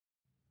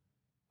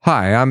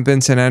Hi, I'm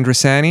Vincent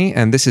Andrasani,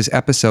 and this is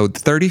episode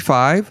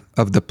 35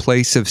 of The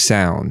Place of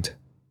Sound.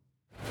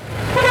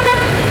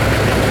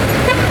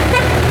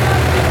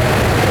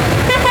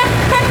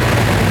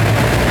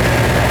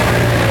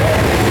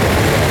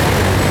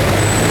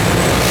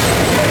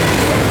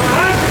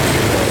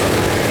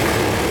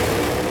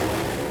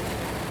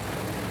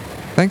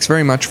 Thanks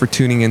very much for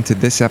tuning into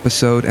this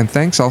episode, and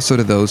thanks also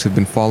to those who've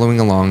been following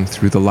along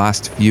through the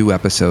last few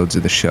episodes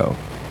of the show.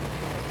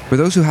 For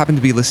those who happen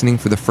to be listening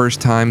for the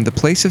first time, The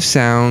Place of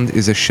Sound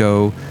is a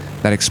show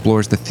that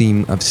explores the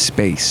theme of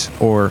space,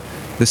 or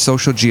the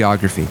social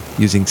geography,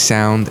 using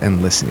sound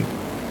and listening.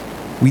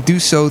 We do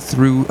so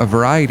through a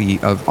variety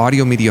of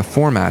audio media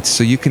formats,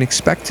 so you can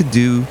expect to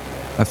do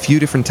a few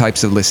different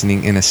types of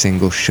listening in a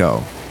single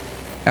show.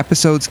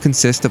 Episodes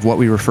consist of what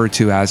we refer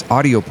to as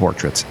audio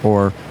portraits,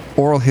 or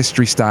oral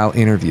history-style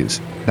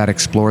interviews that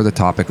explore the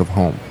topic of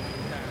home.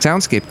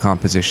 Soundscape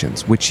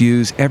compositions, which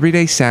use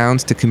everyday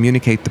sounds to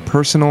communicate the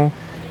personal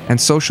and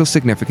social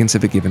significance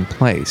of a given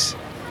place.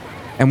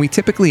 And we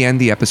typically end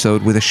the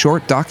episode with a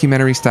short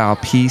documentary-style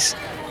piece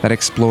that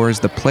explores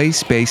the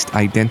place-based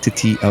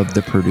identity of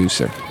the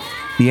producer.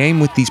 The aim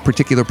with these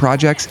particular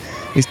projects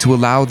is to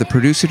allow the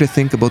producer to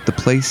think about the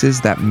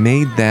places that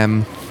made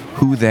them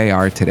who they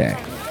are today.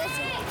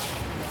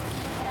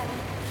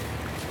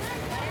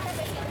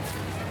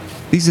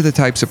 These are the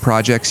types of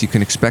projects you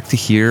can expect to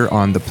hear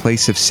on The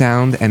Place of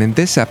Sound, and in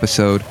this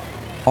episode,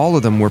 all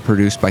of them were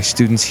produced by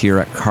students here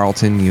at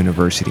Carleton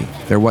University.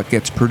 They're what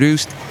gets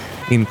produced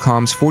in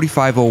COMS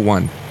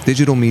 4501,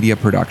 Digital Media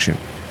Production,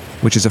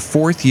 which is a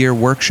fourth-year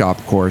workshop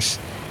course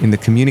in the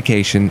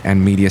Communication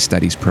and Media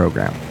Studies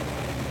program.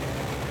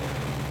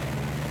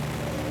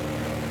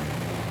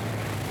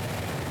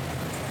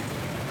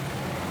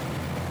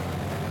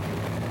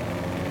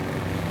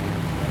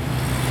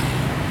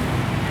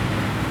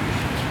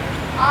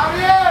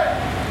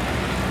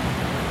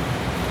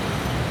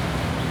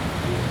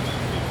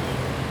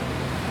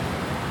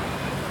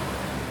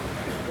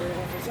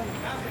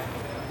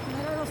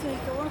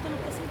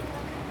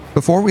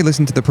 Before we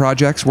listen to the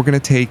projects, we're going to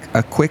take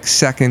a quick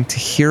second to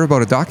hear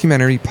about a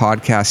documentary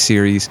podcast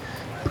series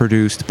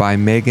produced by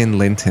Megan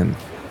Linton,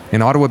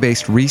 an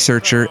Ottawa-based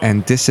researcher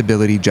and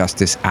disability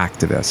justice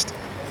activist.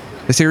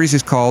 The series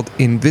is called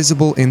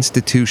Invisible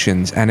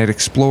Institutions, and it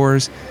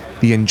explores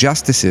the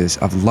injustices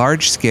of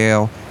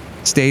large-scale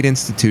state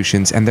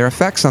institutions and their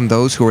effects on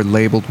those who are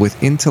labeled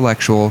with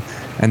intellectual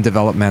and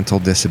developmental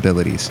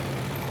disabilities.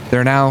 There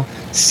are now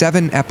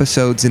 7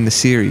 episodes in the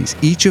series,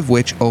 each of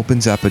which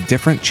opens up a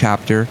different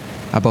chapter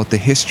about the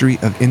history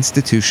of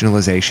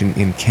institutionalization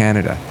in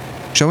Canada,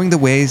 showing the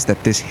ways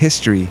that this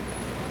history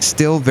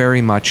still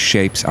very much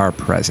shapes our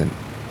present.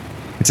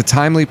 It's a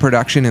timely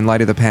production in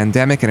light of the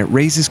pandemic, and it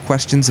raises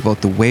questions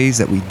about the ways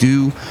that we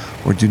do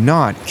or do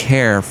not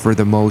care for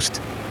the most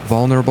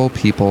vulnerable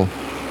people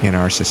in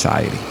our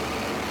society.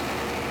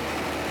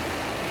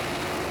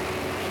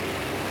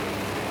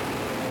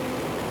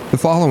 The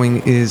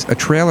following is a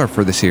trailer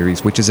for the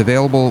series, which is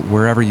available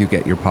wherever you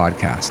get your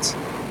podcasts.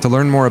 To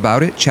learn more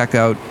about it, check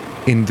out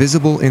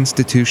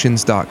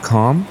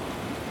invisibleinstitutions.com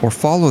or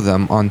follow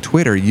them on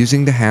Twitter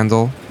using the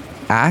handle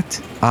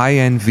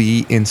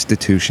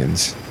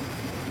 @INVinstitutions.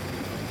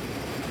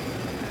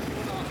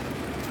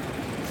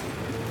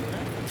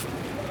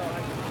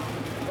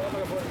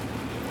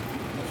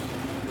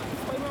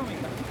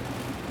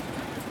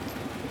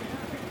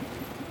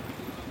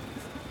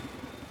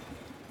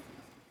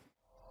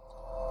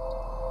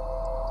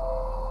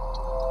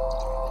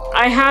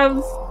 I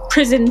have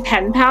prison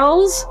pen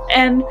pals,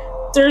 and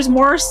there's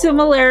more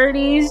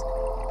similarities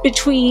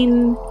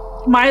between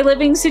my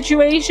living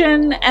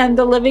situation and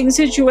the living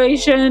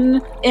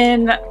situation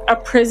in a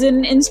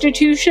prison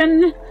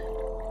institution.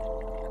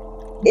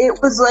 It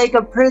was like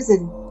a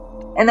prison,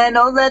 and I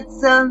know that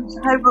sounds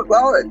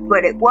hyperbolic,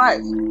 but it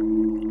was.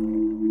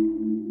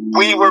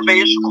 We were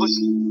basically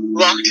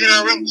locked in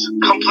our rooms,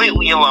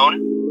 completely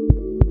alone.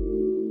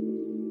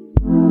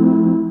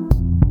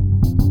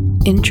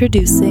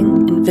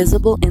 Introducing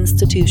Invisible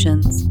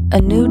Institutions, a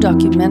new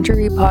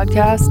documentary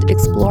podcast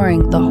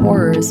exploring the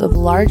horrors of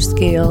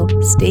large-scale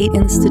state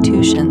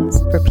institutions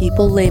for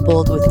people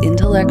labeled with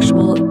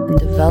intellectual and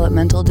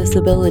developmental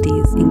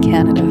disabilities in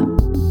Canada.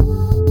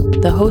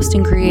 The host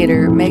and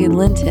creator, Megan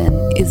Linton,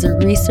 is a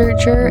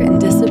researcher and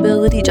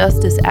disability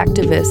justice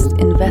activist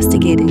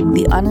investigating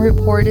the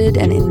unreported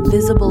and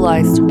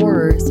invisibilized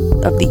horrors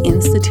of the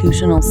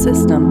institutional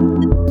system.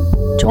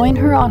 Join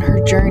her on her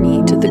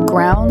journey to the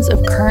grounds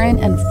of current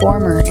and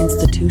former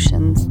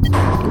institutions,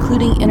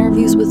 including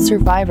interviews with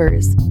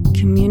survivors,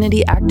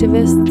 community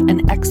activists,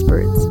 and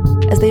experts,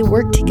 as they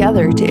work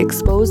together to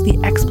expose the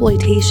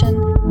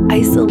exploitation,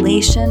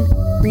 isolation,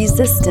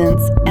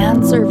 resistance,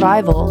 and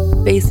survival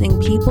facing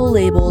people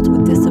labeled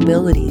with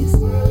disabilities.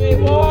 We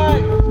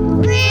want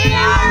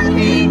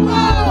people!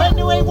 When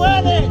do we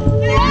want it?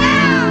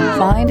 Now!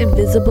 Find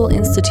Invisible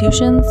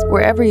Institutions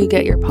wherever you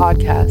get your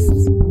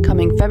podcasts.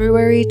 Coming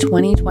February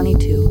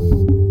 2022.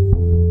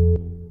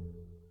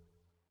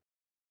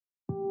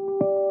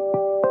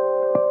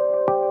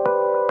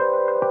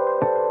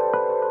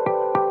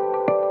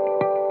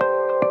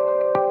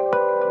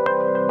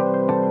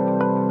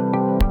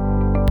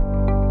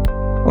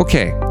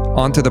 Okay,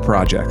 on to the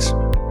projects.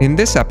 In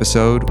this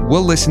episode,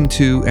 we'll listen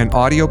to an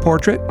audio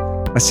portrait,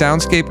 a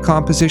soundscape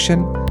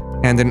composition,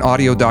 and an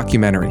audio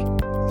documentary.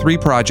 3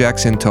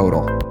 projects in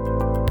total.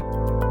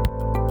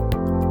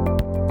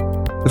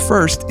 The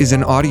first is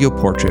an audio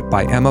portrait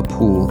by Emma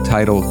Poole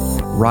titled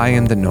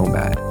Ryan the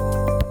Nomad.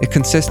 It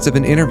consists of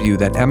an interview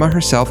that Emma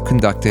herself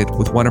conducted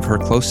with one of her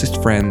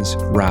closest friends,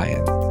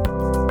 Ryan.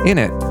 In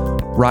it,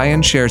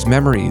 Ryan shares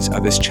memories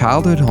of his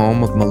childhood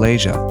home of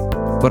Malaysia,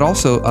 but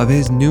also of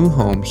his new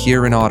home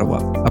here in Ottawa,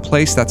 a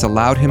place that's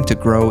allowed him to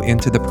grow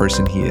into the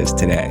person he is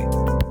today.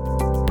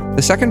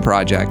 The second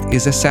project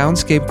is a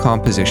soundscape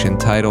composition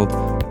titled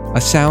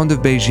A Sound of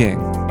Beijing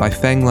by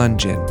Feng Lun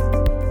Jin.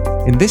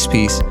 In this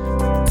piece,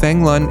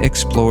 Feng Lun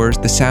explores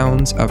the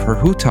sounds of her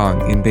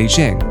hutong in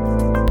Beijing.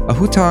 A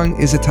hutong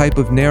is a type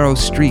of narrow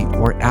street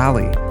or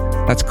alley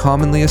that's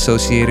commonly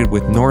associated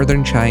with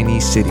northern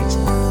Chinese cities,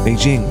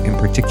 Beijing in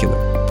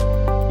particular.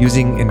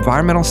 Using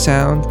environmental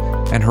sound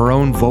and her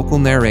own vocal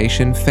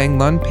narration, Feng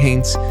Lun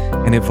paints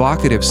an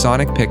evocative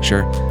sonic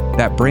picture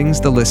that brings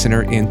the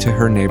listener into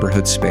her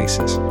neighborhood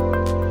spaces.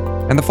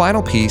 And the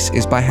final piece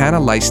is by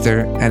Hannah Leister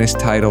and is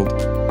titled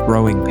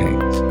Growing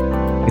Pains.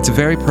 It's a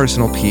very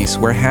personal piece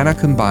where Hannah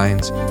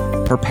combines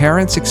her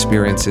parents'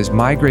 experiences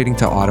migrating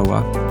to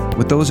Ottawa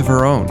with those of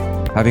her own,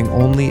 having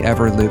only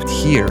ever lived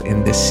here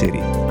in this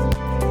city.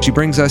 She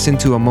brings us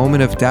into a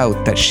moment of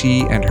doubt that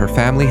she and her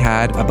family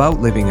had about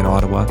living in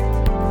Ottawa,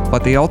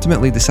 but they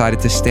ultimately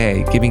decided to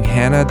stay, giving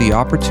Hannah the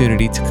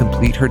opportunity to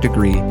complete her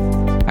degree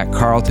at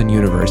Carleton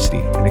University,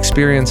 an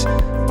experience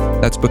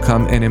that's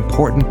become an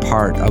important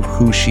part of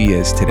who she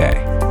is today.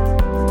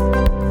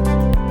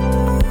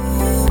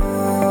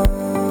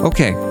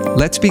 Okay,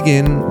 let's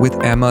begin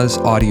with Emma's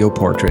audio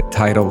portrait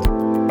titled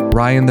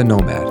Ryan the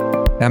Nomad.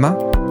 Emma,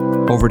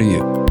 over to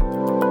you.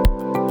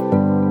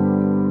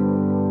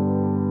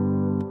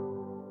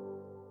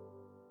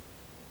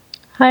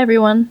 Hi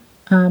everyone,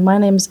 my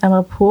name is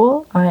Emma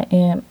Poole. I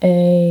am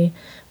a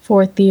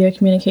 4th year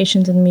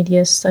Communications and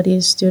Media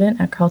Studies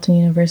student at Carleton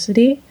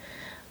University.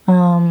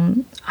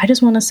 I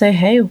just want to say,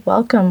 hey,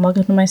 welcome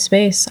to my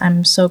space.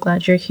 I'm so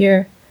glad you're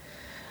here.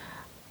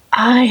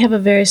 I have a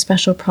very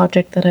special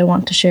project that I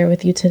want to share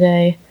with you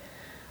today.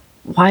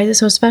 Why is it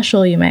so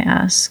special, you may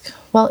ask?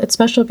 Well, it's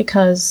special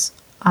because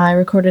I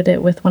recorded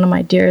it with one of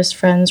my dearest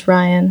friends,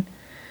 Ryan,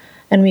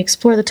 and we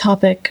explore the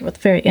topic, a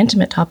very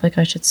intimate topic,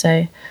 I should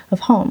say,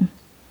 of home.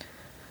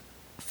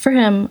 For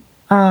him,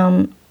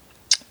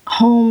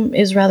 home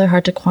is rather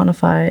hard to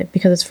quantify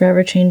because it's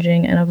forever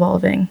changing and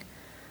evolving.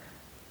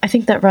 I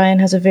think that Ryan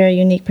has a very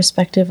unique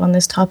perspective on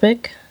this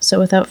topic, so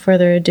without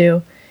further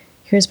ado,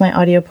 here's my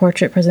audio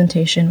portrait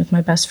presentation with my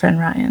best friend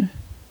Ryan.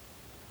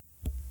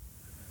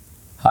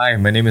 Hi,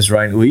 my name is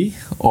Ryan Uy,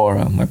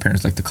 or my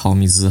parents like to call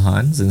me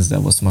Zihan since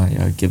that was my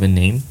given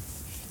name.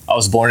 I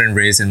was born and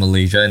raised in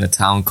Malaysia in a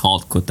town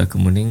called Kota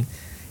Kemuning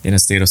in the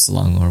state of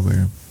Selangor,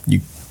 where you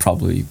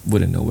probably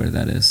wouldn't know where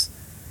that is.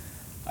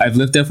 I've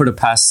lived there for the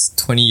past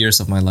 20 years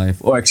of my life,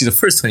 or actually the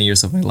first 20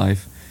 years of my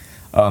life,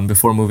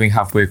 before moving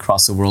halfway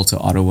across the world to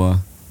Ottawa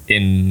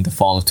in the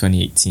fall of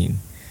 2018.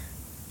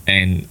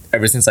 And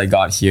ever since I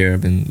got here,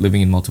 I've been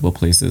living in multiple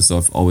places, so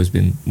I've always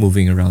been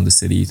moving around the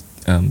city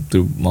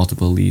through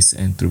multiple leases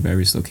and through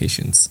various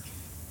locations.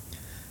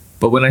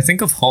 But when I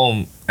think of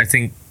home, I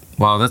think,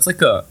 wow,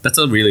 that's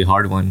a really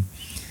hard one.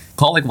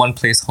 Call like one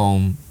place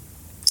home,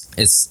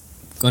 it's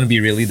going to be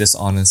really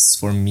dishonest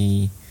for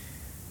me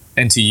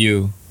and to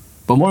you,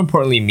 but more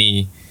importantly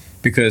me,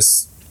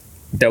 because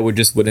that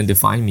wouldn't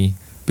define me.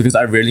 Because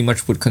I really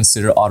much would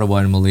consider Ottawa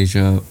and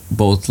Malaysia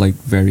both like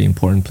very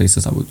important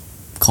places I would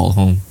call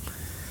home.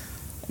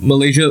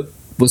 Malaysia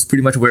was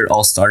pretty much where it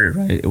all started,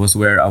 right? It was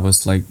where I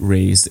was like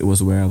raised. It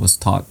was where I was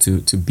taught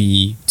to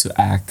be, to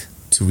act,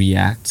 to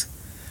react.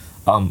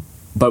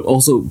 But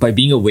also by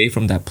being away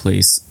from that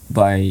place,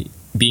 by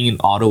being in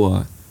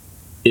Ottawa,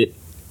 it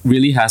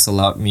really has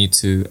allowed me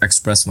to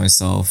express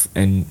myself,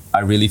 and I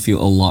really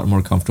feel a lot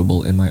more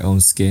comfortable in my own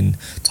skin,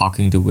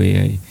 talking the way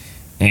I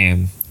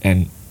am,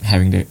 and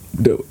having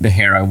the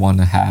hair I want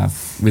to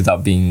have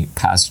without being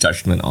passed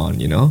judgment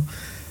on, you know?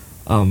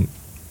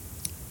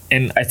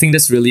 And I think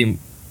that's really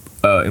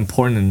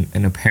important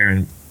and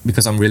apparent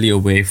because I'm really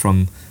away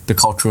from the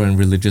cultural and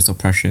religious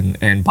oppression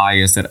and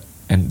bias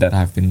that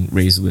I've been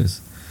raised with.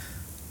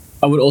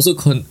 I would also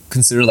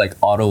consider like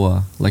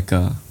Ottawa like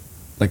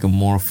a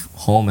more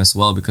home as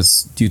well,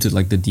 because due to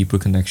like the deeper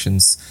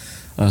connections,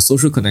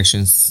 social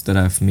connections that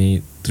I've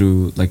made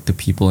through like the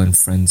people and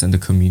friends and the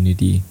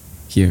community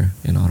here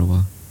in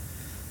Ottawa.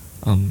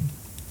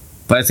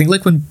 But I think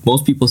like when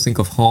most people think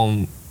of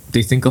home,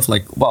 they think of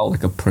like, wow,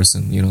 like a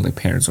person, you know, like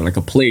parents, or like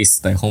a place,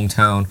 their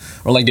hometown,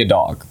 or like their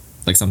dog,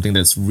 like something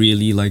that's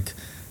really like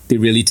they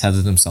really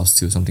tether themselves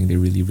to, something they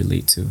really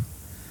relate to.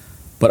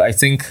 But I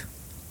think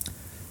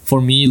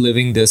for me,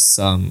 living this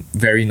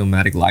very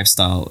nomadic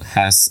lifestyle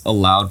has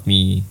allowed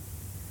me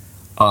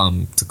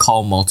to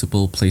call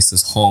multiple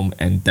places home,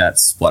 and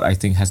that's what I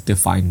think has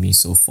defined me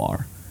so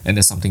far. And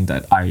that's something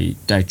that I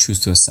choose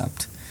to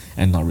accept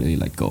and not really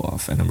let go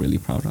of, and I'm really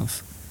proud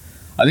of.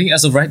 I think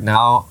as of right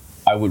now,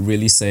 I would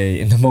really say,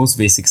 in the most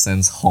basic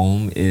sense,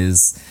 home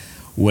is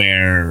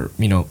where,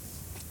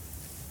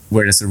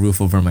 where there's a roof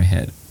over my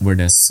head, where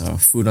there's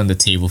food on the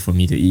table for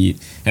me to eat.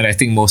 And I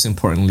think most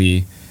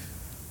importantly,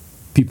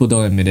 people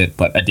don't admit it,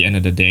 but at the end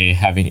of the day,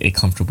 having a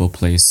comfortable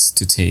place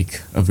to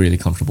take a really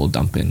comfortable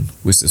dump in,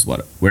 which is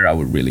where I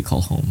would really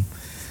call home.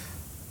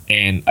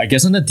 And I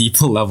guess on a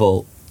deeper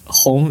level,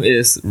 home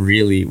is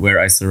really where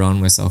I surround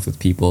myself with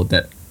people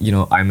that,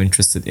 I'm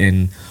interested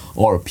in,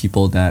 or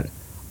people that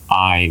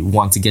I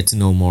want to get to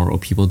know more, or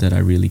people that I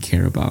really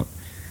care about.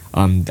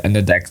 And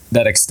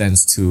that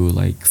extends to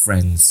like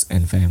friends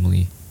and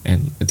family,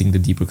 and I think the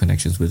deeper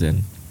connections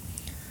within.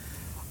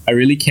 I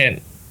really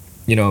can't,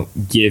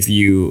 give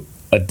you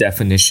a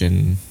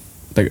definition,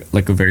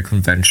 like a very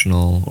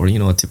conventional or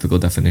a typical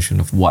definition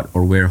of what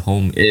or where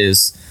home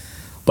is.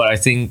 But I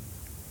think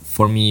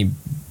for me,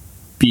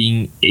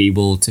 being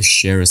able to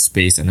share a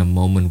space and a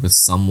moment with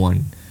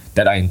someone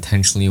that I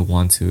intentionally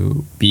want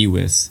to be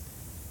with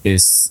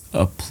is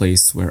a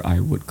place where I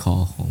would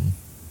call home.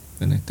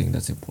 And I think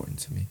that's important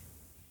to me.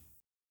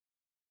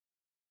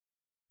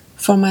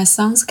 For my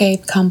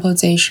soundscape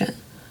composition,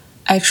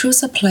 I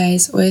choose a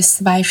place with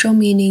special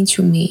meaning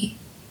to me,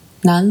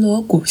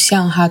 Nanluo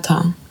Guxiang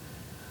Hatang.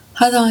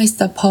 Hatang is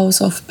the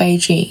pulse of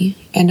Beijing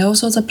and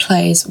also the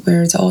place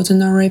where the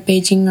ordinary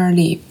Beijinger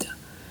lived.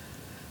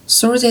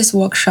 Through this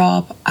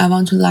workshop, I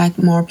want to let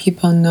more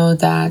people know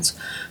that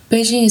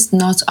Beijing is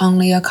not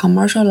only a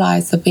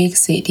commercialized big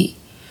city,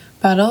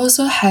 but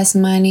also has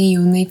many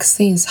unique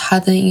things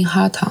hidden in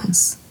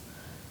Hatangs.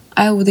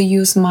 I would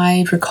use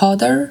my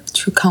recorder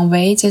to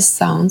convey this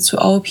sound to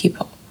all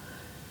people.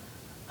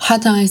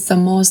 Hatang is the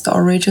most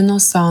original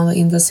sound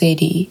in the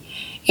city,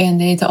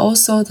 and it's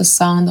also the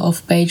sound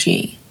of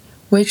Beijing,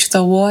 which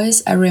the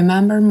voice I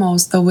remember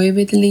most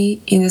vividly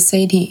in the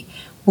city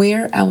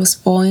where I was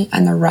born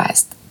and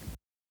raised.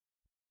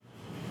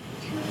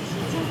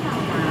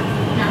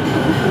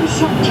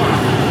 向站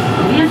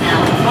We are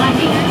now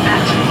arriving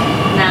at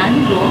南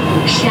锣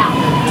鼓巷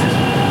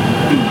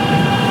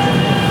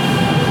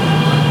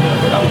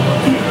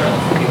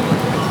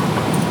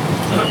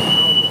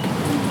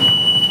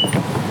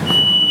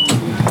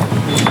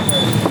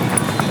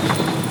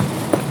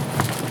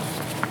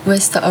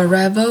With the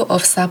arrival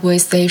of subway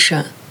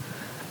station,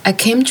 I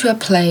came to a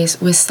place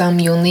with some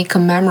unique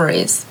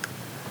memories,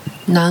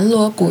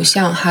 Nanluo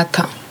Guxiang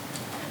Hatang.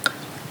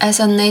 As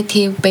a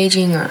native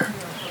Beijinger,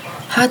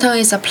 Hatang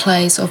is a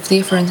place of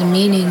different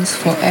meanings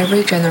for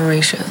every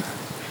generation.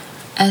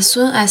 As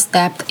soon as I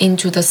stepped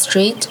into the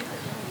street,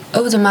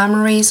 all the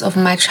memories of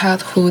my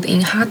childhood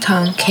in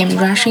Hatang came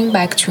rushing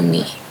back to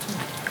me.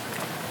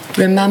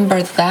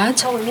 Remembered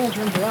that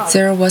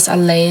there was a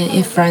lane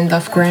in front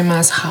of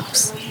Grandma's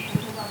house,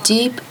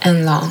 deep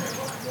and long.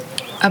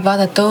 About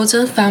a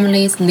dozen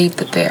families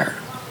lived there.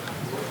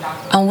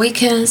 On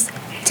weekends,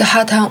 the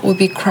Hatang would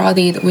be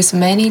crowded with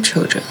many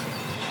children.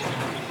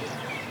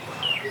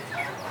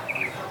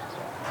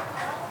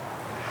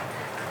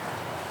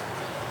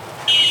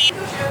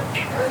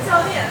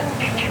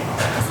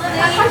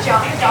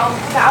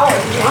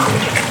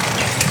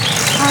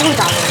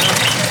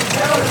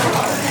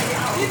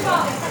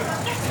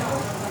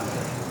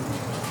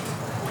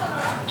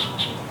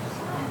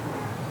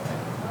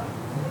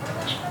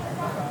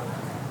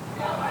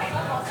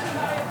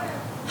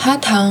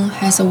 Hatang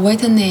has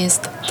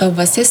witnessed the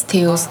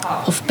vicissitudes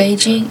of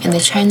Beijing and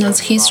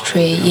China's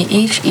history in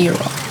each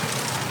era.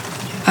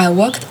 I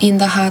walked in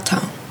the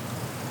Hatang,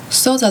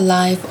 saw the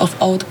life of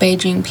old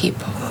Beijing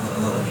people.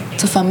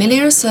 The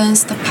familiar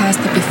sense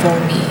passed before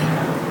me.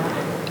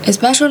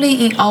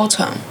 Especially in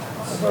autumn,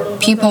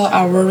 people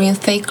are wearing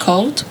thick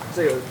coats.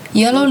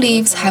 Yellow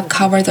leaves have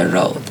covered the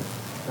road.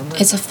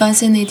 It's a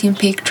fascinating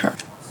picture.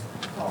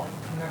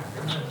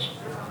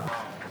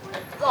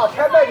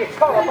 前辈给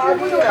跳了8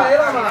级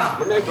了吗？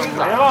没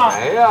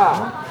呀，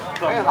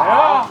没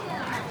了。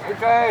没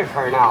这事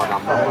儿闹的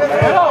吗？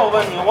没了，我问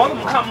你，我怎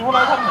么看不出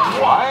来他没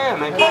了？我也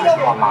没看出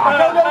来。马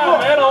上就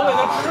没了，我给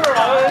他吃了，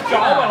我给他嚼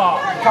巴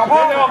了。小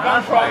胖要刚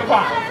摔一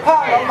半，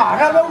胖了马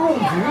上就入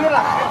局了。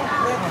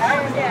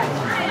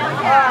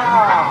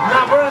啊，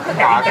那不是他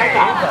打的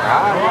啊？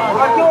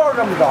他就是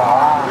这么走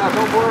啊？那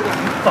都不是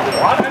走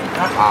啊？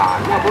啊，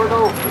那不是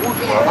都胡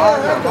说吗？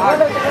他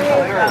这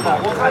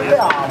我看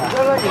料呢，就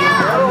说你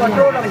我就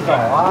这么走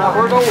啊？那不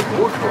是都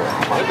胡说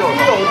吗？有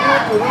居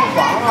不如房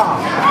啊！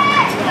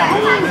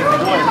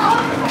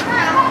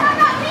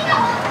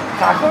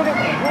咋说这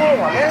古书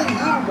我连一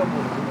个都不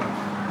如。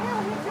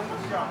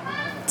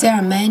 There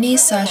are many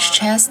such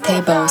chess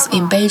tables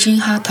in Beijing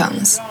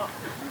Hatangs,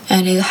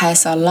 and it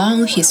has a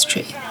long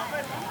history.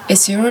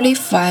 It's usually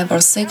 5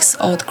 or 6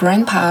 old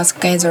grandpas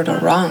gathered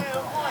around,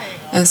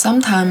 and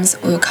sometimes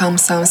will come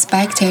some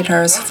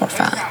spectators for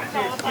fun.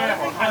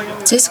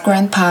 These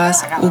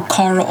grandpas would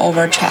quarrel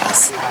over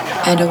chess,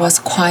 and it was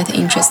quite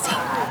interesting.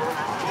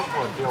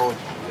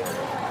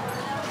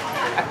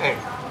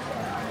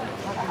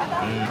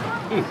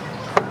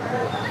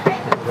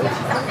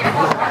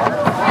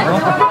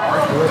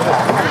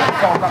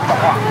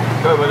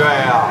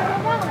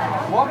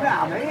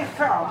 没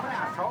事儿，我们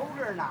俩熟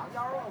着呢。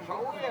要是我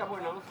熟也不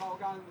能烧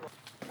干子。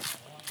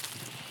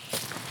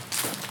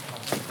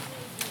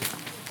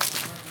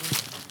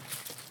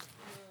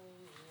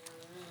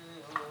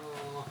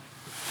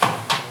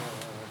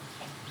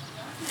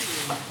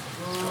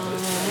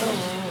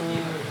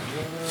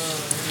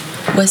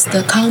With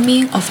the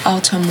coming of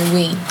autumn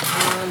wind,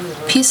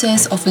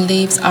 pieces of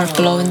leaves are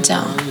blowing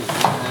down.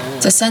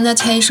 The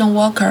sanitation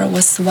worker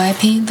was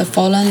swiping the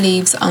fallen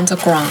leaves on the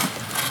ground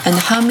and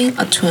humming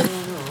a tune.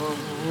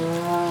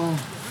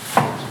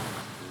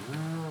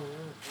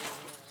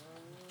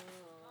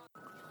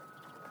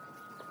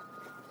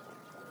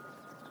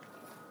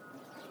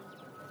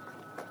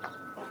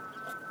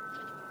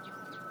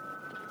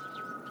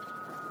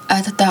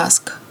 At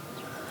dusk,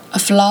 a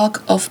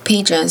flock of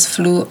pigeons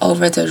flew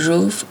over the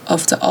roof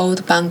of the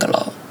old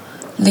bungalow,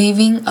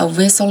 leaving a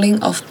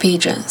whistling of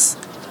pigeons.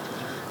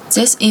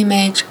 This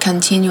image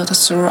continued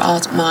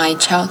throughout my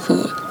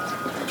childhood.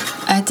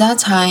 At that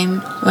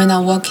time, when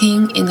I'm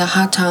walking in the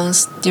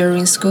hutons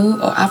during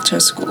school or after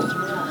school,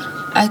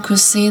 I could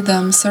see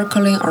them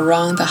circling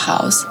around the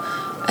house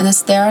and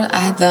stared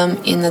at them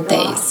in a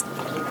daze.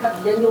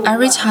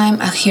 Every time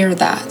I hear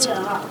that,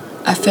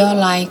 I feel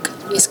like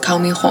it's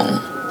coming home,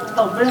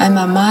 and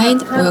my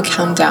mind will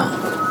calm down.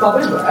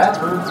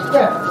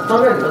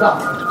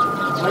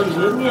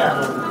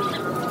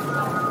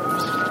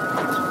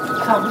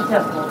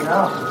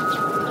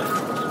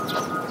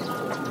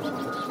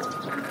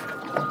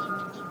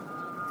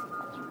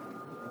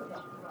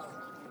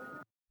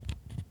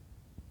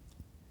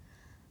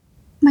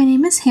 My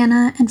name is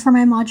Hannah, and for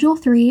my Module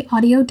 3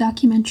 audio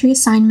documentary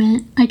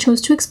assignment, I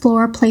chose to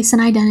explore place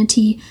and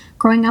identity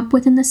growing up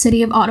within the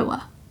city of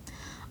Ottawa.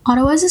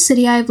 Ottawa is a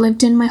city I've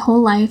lived in my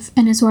whole life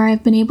and is where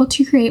I've been able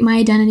to create my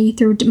identity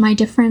through my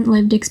different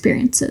lived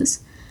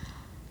experiences.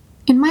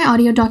 In my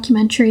audio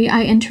documentary,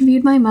 I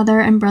interviewed my mother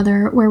and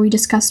brother where we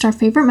discussed our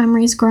favorite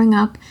memories growing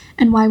up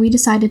and why we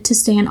decided to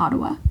stay in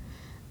Ottawa.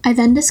 I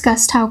then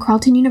discussed how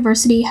Carleton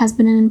University has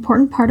been an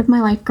important part of my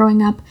life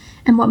growing up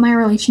and what my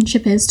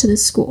relationship is to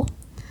this school.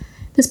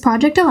 This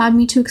project allowed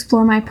me to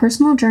explore my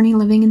personal journey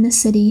living in this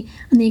city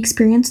and the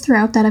experience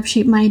throughout that have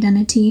shaped my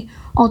identity,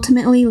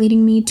 ultimately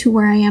leading me to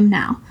where I am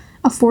now,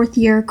 a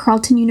fourth-year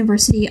Carleton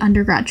University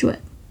undergraduate.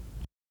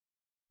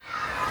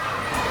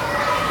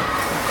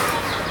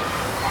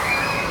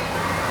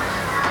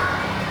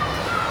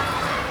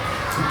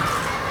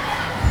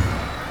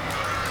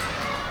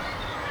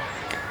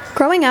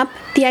 Growing up,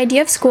 the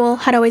idea of school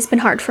had always been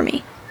hard for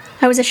me.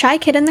 I was a shy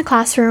kid in the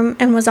classroom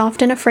and was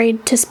often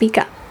afraid to speak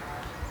up.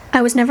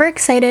 I was never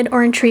excited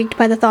or intrigued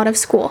by the thought of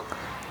school,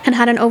 and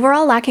had an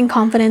overall lacking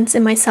confidence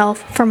in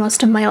myself for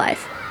most of my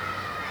life.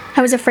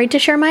 I was afraid to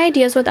share my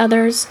ideas with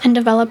others and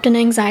developed an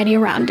anxiety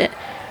around it,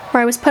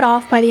 where I was put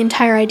off by the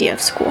entire idea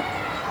of school.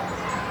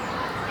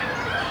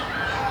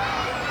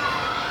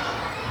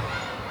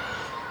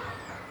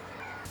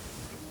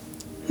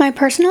 My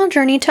personal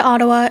journey to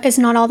Ottawa is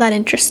not all that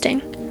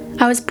interesting.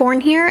 I was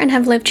born here and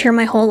have lived here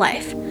my whole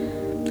life.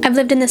 I've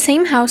lived in the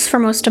same house for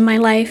most of my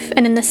life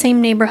and in the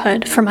same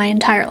neighborhood for my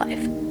entire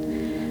life.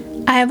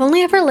 I have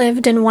only ever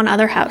lived in one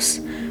other house,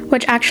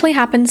 which actually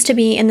happens to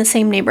be in the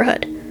same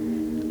neighborhood.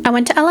 I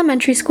went to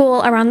elementary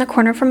school around the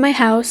corner from my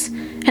house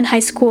and high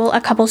school a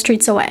couple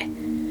streets away.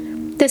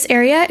 This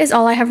area is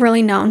all I have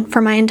really known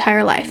for my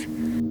entire life.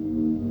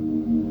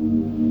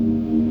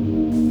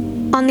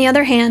 On the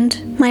other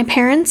hand, my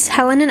parents,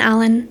 Helen and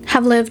Alan,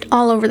 have lived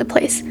all over the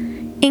place.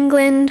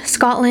 England,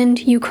 Scotland,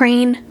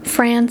 Ukraine,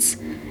 France,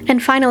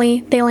 and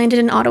finally, they landed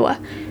in Ottawa,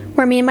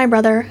 where me and my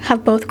brother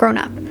have both grown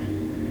up.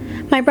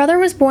 My brother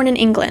was born in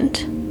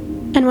England,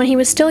 and when he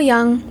was still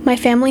young, my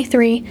family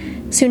 3,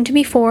 soon to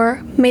be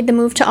 4, made the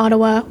move to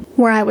Ottawa,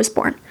 where I was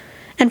born,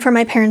 and for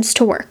my parents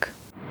to work.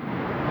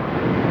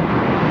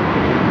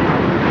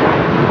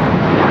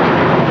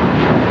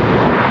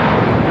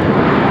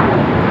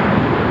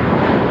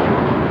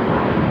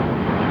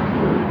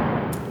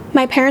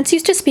 My parents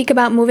used to speak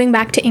about moving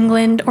back to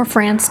England or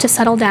France to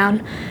settle down.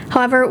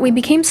 However, we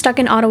became stuck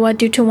in Ottawa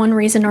due to one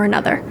reason or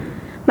another.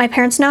 My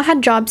parents now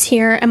had jobs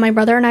here, and my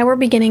brother and I were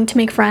beginning to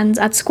make friends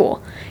at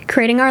school,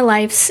 creating our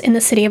lives in the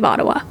city of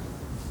Ottawa.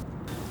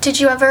 Did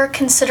you ever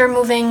consider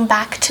moving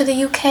back to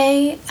the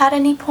UK at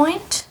any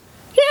point?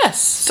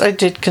 Yes, I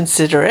did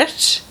consider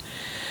it.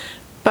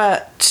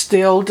 But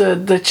the older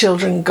the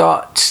children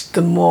got,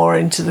 the more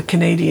into the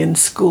Canadian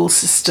school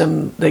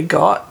system they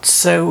got.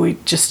 So we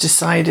just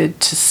decided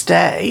to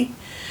stay.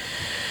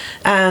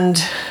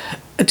 And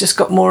I just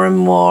got more and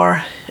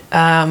more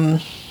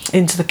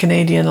into the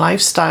Canadian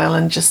lifestyle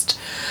and just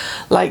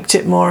liked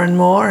it more and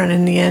more. And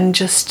in the end,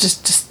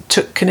 just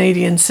took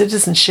Canadian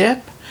citizenship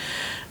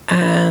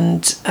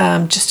and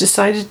just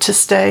decided to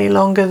stay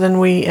longer than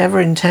we ever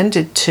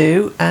intended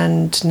to.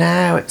 And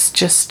now it's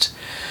just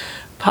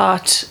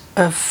part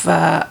of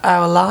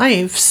our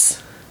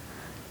lives.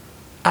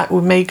 I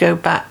may go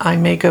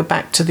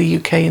back to the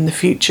UK in the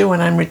future when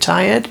I'm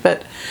retired,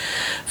 but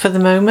for the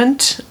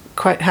moment,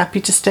 quite happy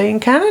to stay in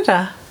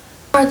Canada.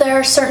 Are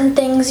there certain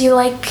things you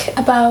like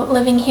about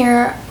living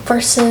here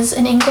versus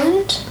in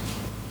England?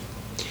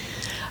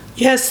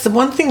 Yes, the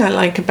one thing I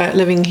like about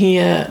living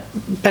here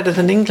better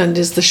than England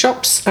is the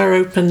shops are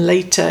open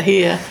later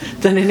here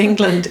than in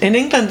England. In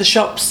England, the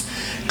shops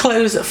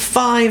close at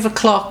 5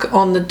 o'clock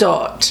on the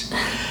dot,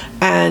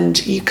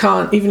 and you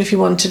can't, even if you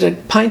wanted a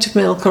pint of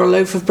milk or a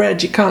loaf of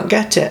bread, you can't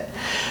get it.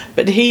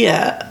 But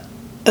here,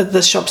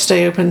 the shops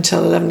stay open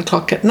until 11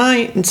 o'clock at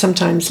night and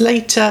sometimes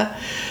later.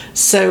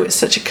 So it's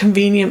such a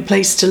convenient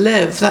place to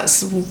live.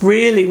 That's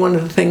really one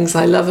of the things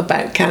I love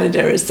about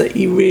Canada, is that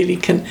you really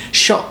can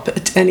shop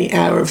at any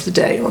hour of the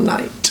day or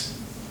night.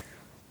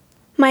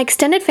 My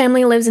extended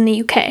family lives in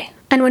the UK,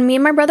 and when me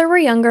and my brother were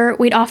younger,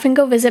 we'd often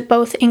go visit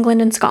both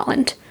England and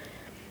Scotland.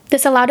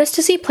 This allowed us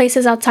to see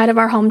places outside of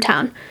our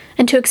hometown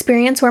and to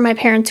experience where my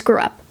parents grew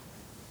up.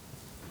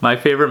 My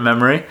favorite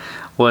memory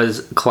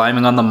was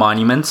climbing on the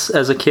monuments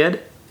as a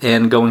kid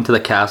and going to the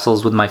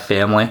castles with my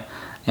family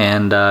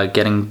and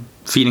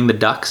feeding the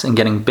ducks and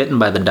getting bitten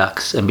by the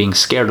ducks and being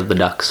scared of the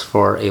ducks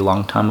for a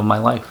long time of my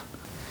life.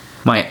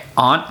 My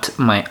aunt,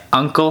 my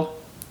uncle,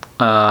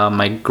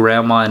 my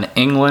grandma in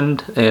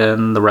England,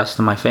 and the rest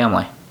of my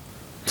family.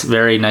 It's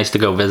very nice to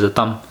go visit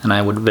them, and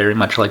I would very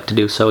much like to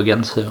do so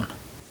again soon.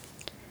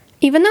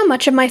 Even though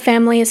much of my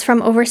family is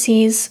from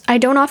overseas, I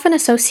don't often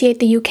associate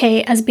the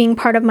UK as being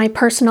part of my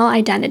personal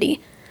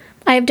identity.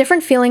 I have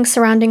different feelings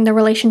surrounding the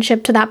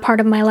relationship to that part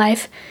of my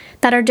life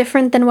that are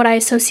different than what I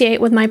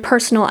associate with my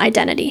personal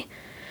identity.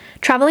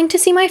 Traveling to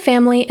see my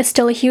family is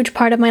still a huge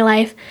part of my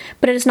life,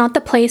 but it is not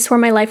the place where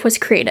my life was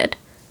created.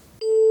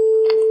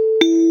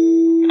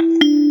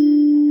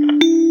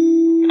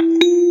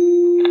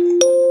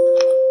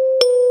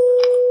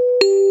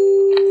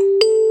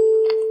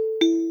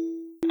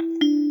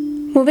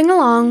 Moving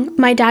along,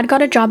 my dad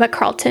got a job at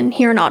Carleton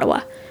here in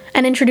Ottawa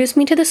and introduced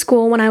me to the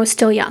school when I was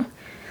still young.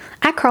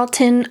 At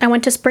Carleton, I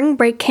went to spring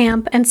break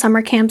camp and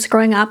summer camps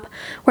growing up,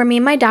 where me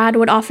and my dad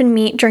would often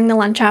meet during the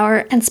lunch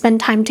hour and spend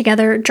time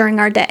together during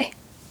our day.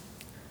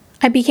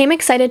 I became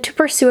excited to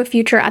pursue a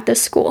future at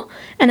this school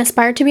and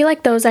aspired to be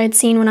like those I had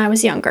seen when I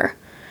was younger.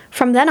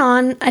 From then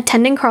on,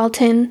 attending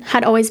Carleton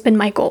had always been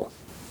my goal.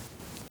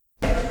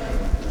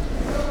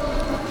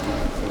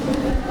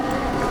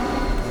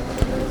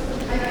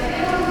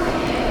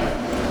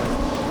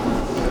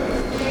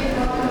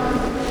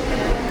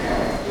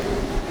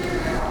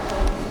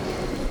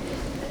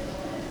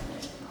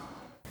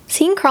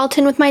 Seeing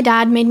Carleton with my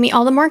dad made me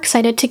all the more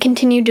excited to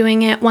continue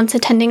doing it once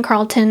attending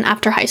Carleton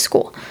after high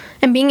school,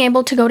 and being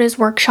able to go to his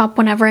workshop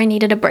whenever I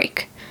needed a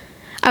break.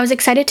 I was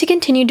excited to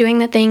continue doing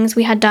the things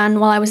we had done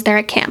while I was there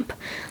at camp,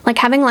 like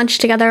having lunch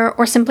together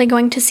or simply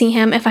going to see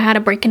him if I had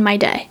a break in my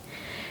day.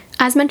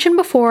 As mentioned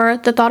before,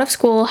 the thought of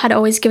school had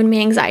always given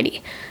me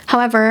anxiety.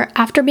 However,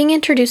 after being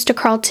introduced to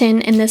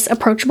Carleton in this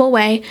approachable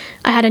way,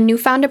 I had a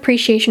newfound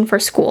appreciation for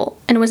school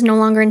and was no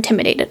longer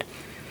intimidated.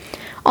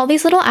 All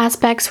these little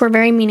aspects were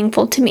very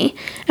meaningful to me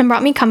and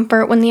brought me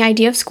comfort when the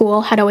idea of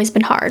school had always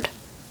been hard.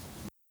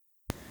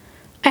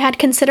 I had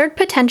considered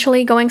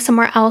potentially going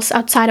somewhere else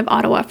outside of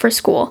Ottawa for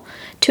school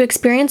to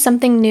experience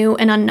something new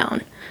and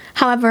unknown.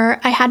 However,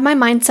 I had my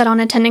mind set on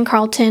attending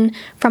Carleton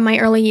from my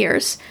early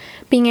years,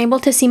 being able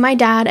to see my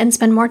dad and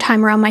spend more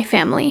time around my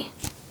family.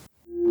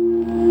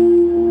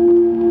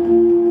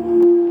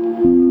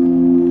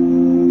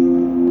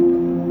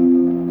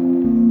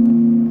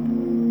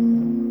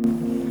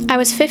 I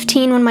was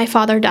 15 when my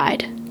father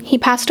died. He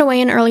passed away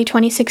in early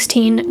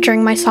 2016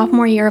 during my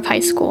sophomore year of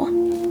high school.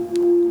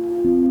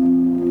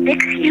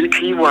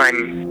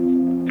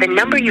 6UT1. The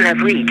number you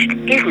have reached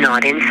is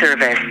not in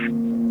service.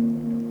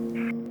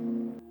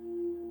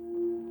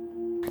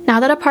 Now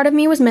that a part of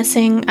me was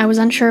missing, I was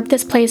unsure if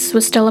this place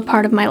was still a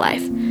part of my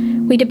life.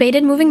 We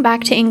debated moving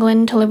back to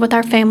England to live with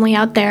our family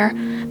out there,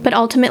 but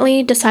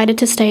ultimately decided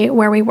to stay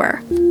where we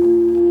were.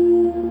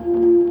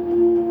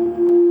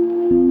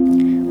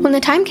 When the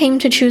time came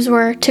to choose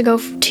where to go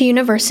to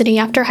university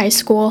after high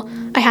school,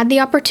 I had the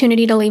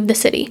opportunity to leave the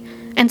city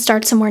and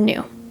start somewhere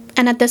new.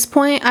 And at this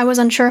point, I was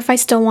unsure if I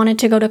still wanted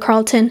to go to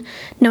Carleton,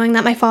 knowing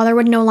that my father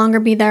would no longer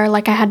be there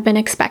like I had been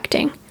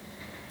expecting.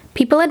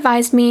 People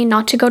advised me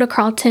not to go to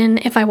Carleton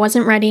if I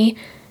wasn't ready,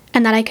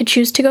 and that I could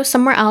choose to go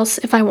somewhere else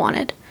if I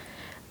wanted.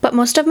 But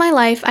most of my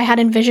life, I had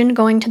envisioned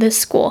going to this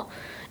school,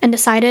 and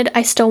decided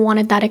I still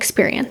wanted that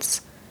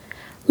experience.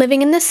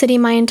 Living in this city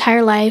my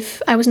entire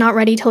life, I was not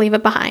ready to leave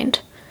it behind.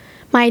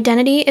 My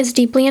identity is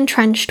deeply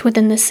entrenched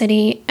within this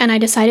city, and I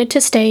decided to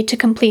stay to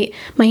complete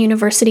my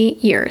university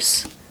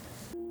years.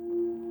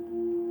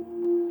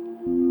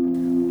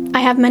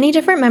 I have many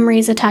different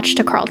memories attached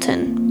to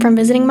Carleton, from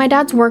visiting my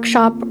dad's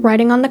workshop,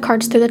 riding on the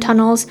carts through the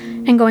tunnels,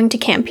 and going to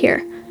camp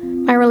here.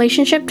 My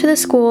relationship to the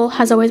school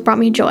has always brought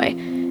me joy,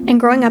 and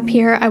growing up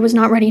here, I was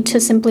not ready to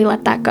simply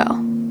let that go.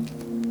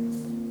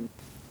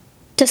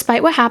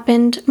 Despite what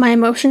happened, my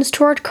emotions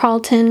toward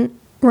Carleton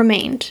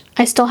remained.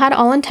 I still had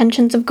all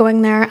intentions of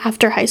going there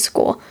after high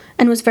school,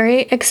 and was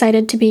very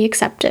excited to be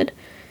accepted.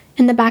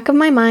 In the back of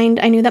my mind,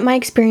 I knew that my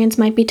experience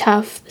might be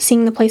tough,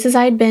 seeing the places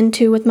I had been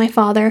to with my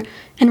father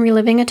and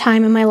reliving a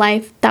time in my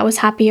life that was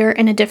happier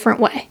in a different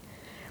way.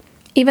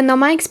 Even though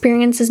my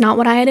experience is not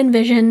what I had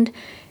envisioned,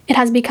 it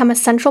has become a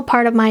central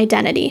part of my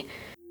identity.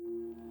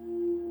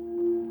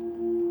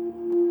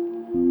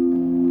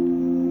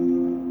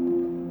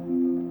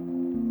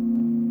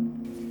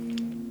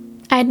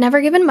 I had never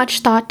given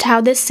much thought to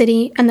how this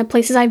city and the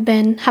places I've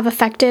been have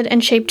affected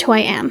and shaped who I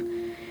am.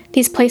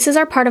 These places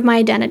are part of my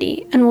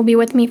identity and will be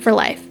with me for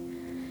life.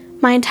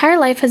 My entire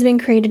life has been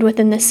created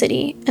within this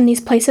city, and these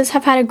places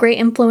have had a great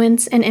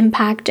influence and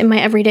impact in my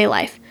everyday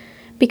life,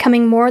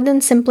 becoming more than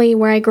simply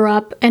where I grew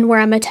up and where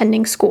I'm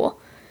attending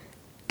school.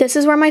 This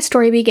is where my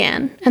story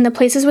began, and the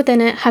places within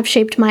it have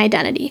shaped my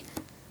identity.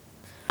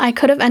 I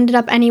could have ended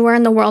up anywhere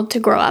in the world to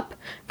grow up,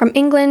 from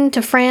England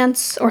to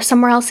France or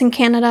somewhere else in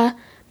Canada,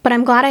 but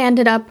I'm glad I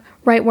ended up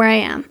right where I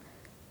am.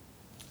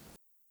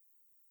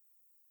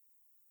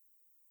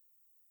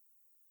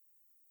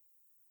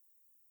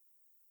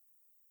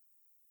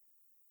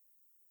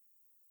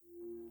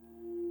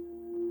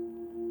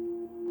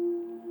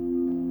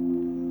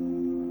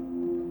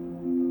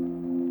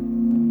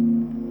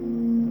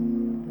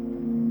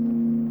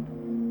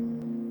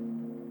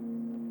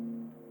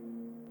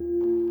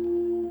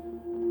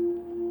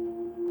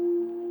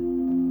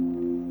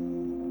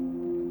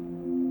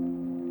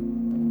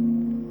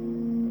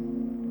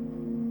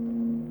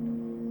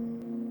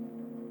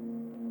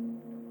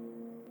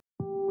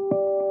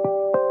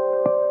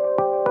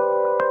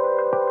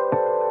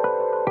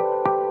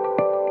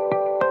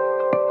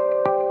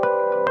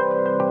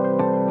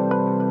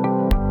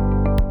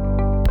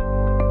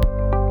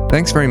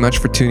 Thanks very much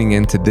for tuning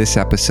in to this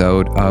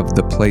episode of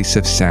The Place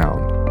of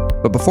Sound.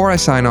 But before I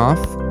sign off,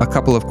 a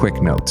couple of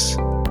quick notes.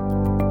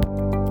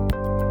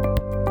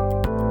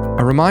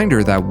 A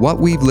reminder that what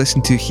we've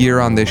listened to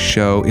here on this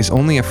show is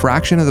only a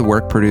fraction of the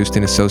work produced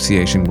in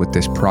association with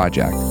this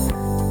project.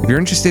 If you're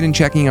interested in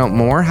checking out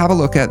more, have a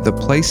look at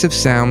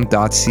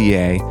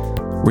theplaceofsound.ca,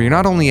 where you're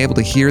not only able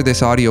to hear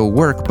this audio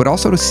work, but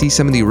also to see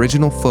some of the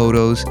original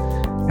photos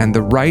and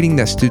the writing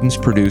that students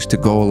produced to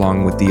go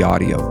along with the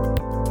audio.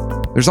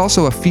 There's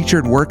also a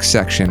featured work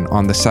section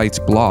on the site's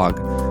blog,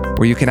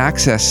 where you can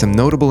access some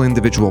notable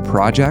individual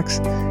projects,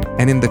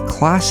 and in the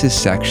classes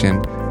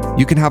section,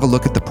 you can have a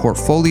look at the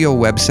portfolio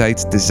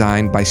websites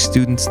designed by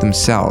students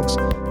themselves,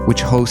 which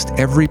host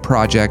every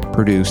project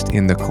produced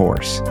in the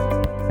course.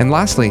 And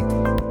lastly,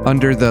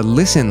 under the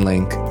Listen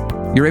link,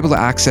 you're able to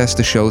access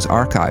the show's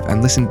archive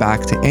and listen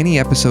back to any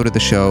episode of the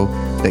show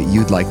that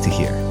you'd like to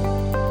hear.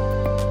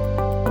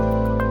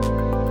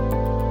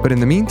 But in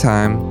the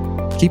meantime,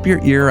 keep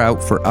your ear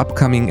out for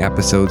upcoming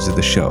episodes of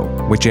the show,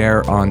 which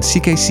air on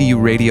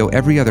CKCU Radio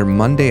every other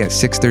Monday at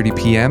 6:30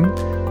 p.m.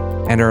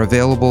 and are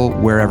available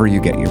wherever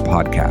you get your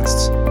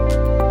podcasts.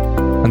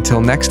 Until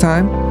next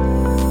time,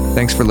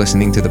 thanks for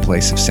listening to The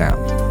Place of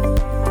Sound.